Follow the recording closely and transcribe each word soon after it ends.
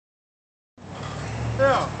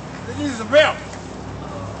Yeah, they need some help.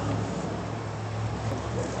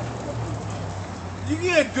 You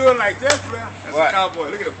can't do it like that, man. That's a cowboy.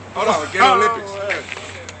 Look at him. Hold on, get Olympics.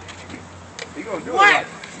 He gonna do it. Right?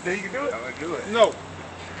 You think he can do it? I'm gonna do it. No.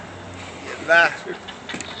 Lie.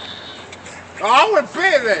 Oh, I wouldn't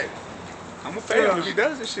pay that. I'm gonna pay him if he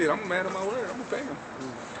does this shit. I'm a man of my word. I'm gonna pay him.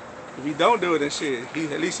 If he don't do it, then shit,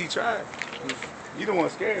 at least he tried. You the one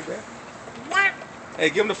scared, man. What? Hey,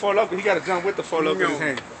 give him the 4 Loko. He gotta jump with the 4 Loko in his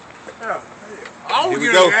hand. Yeah. I would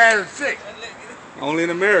Here get we his ass sick. Only in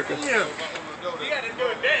America. Yeah. You gotta do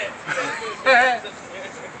a dance.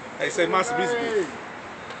 Hey, say Monster Music Group.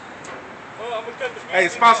 Oh, I'm gonna cut the Hey,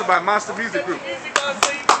 it's sponsored by Monster Music Group. music on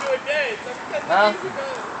so you can do a dance. I'm gonna cut the music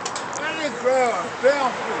on.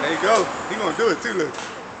 There you go. He gonna do it too, look.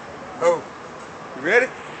 Oh. You ready?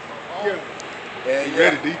 Yeah. You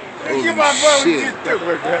ready, D? Hey, get my brother Get out the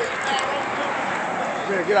way, bro.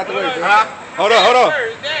 Get out the way, bro. Hold on, hold on.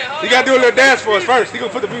 You gotta do a little dance for us first. He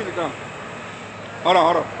gonna put the music on. Hold on,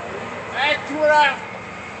 hold on. Act to it out.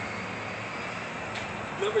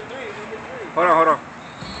 Number 3. Hold on, hold on.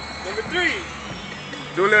 Number 3.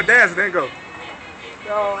 Do a little dance and then go.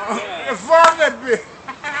 It's far that bit.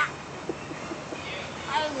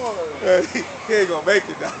 I ain't gonna. He ain't gonna make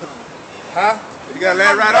it, though. Huh? You gotta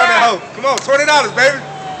land right on that hoe. Come on, $20, baby.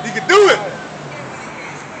 You can do it.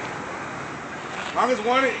 As long as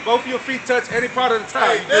both of your feet touch any part of the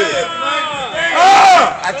tile, you good.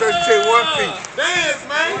 I thought you said 1 feet. Dance,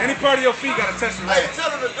 man. Any part of your feet gotta touch the Hey, ground.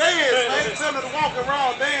 tell them to dance, man. Tell them to walk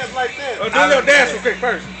around, dance like that. Do a little dance real quick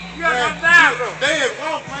first. You gotta come down, though. Dance,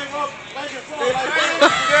 walk, man. Walk back and forth like that.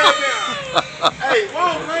 Hey,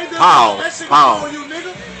 walk, man. Pow, That shit pow. on you,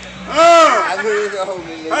 nigga. I knew you was gonna hold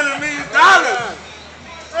me. $100 million.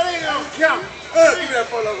 That ain't gonna count. Give me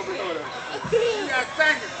that 4 Loko over there. You gotta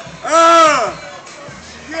thank it.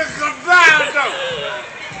 You gotta come down, though.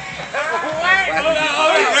 What?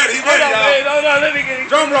 He ready, y'all. Hold on, let me get it.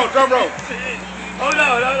 Drum roll, drum roll. Hold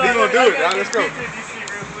on. He gonna do it, y'all. Let's go.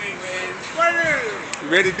 What is it? You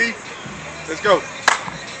ready, D? Let's go.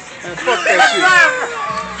 Man, fuck that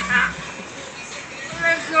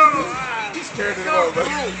Let's go. shit. He's scared of the road, bro.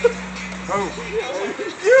 Oh.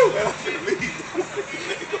 You! I'm finna leave.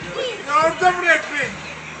 No, I'm done with that bitch.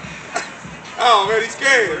 Oh, man, he's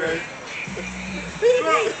scared, man. He's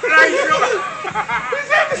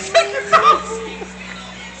having second thoughts.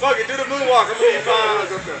 Fuck it, do the moonwalk. I'm gonna give you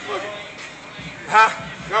 $5 up there. Fuck it. Huh?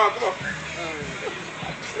 No, come on.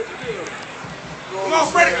 Come on,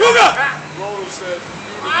 Freddy Krueger! Roller said,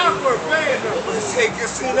 I'm for paying them. Let's take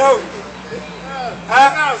casino.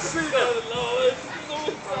 Huh? See that?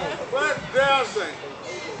 What dancing?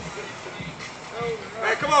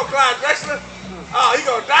 Man, come on, Clyde Drexler. Oh, he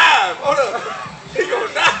gonna dive. Hold up. He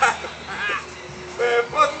gonna dive. Man,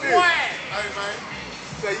 fuck this. What? hey, man.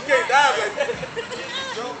 So you can't dive like that.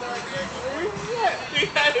 He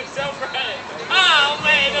had him so right. Oh,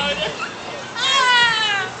 man.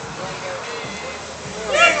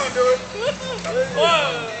 He ain't gonna do it.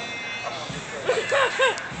 Whoa.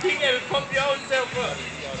 You gotta pump your own self up.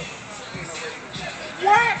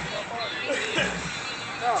 What?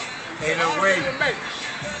 Ain't no way.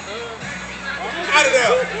 Out of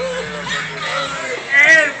there.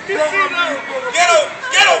 And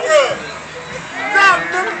Ghetto, bro. stop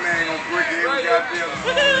them. Man gonna break every goddamn.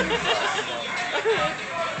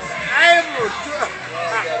 I am gonna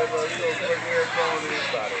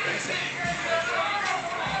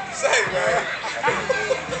Say, man.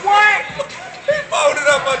 What? He folded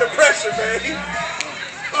up under pressure, man.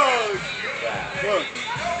 Oh, shit.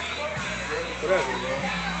 Whatever, man.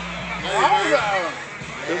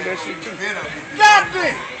 Do that shit too. Stop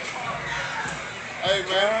it. Hey,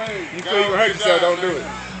 man. You feel you gonna hurt yourself, don't do it.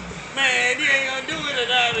 Man, you ain't gonna do it or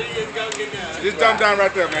not, you just gonna get down. Just jump down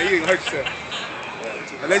right there, man. You ain't gonna hurt yourself.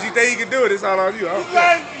 Unless you think you can do it, it's all on you. I don't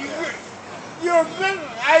care. You're a business.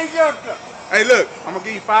 I ain't got that. Hey, look, I'm gonna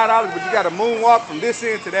give you $5, but you gotta moonwalk from this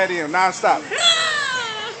end to that end, non-stop.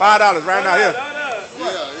 $5 right now, here.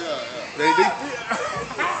 Yeah. Ready, D?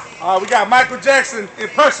 We got Michael Jackson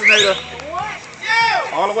impersonator.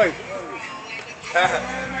 All the way.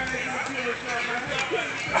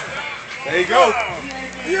 There you go.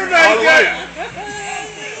 You know All the you way.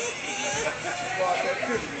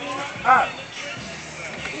 got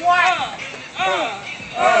What?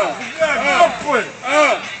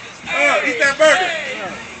 Eat that burger.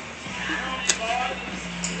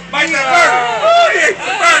 Bite that burger. Oh, he ate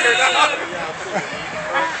the burger, dog.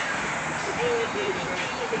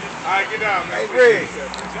 All right, get down, man. Hey, Greg.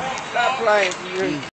 Stop playing.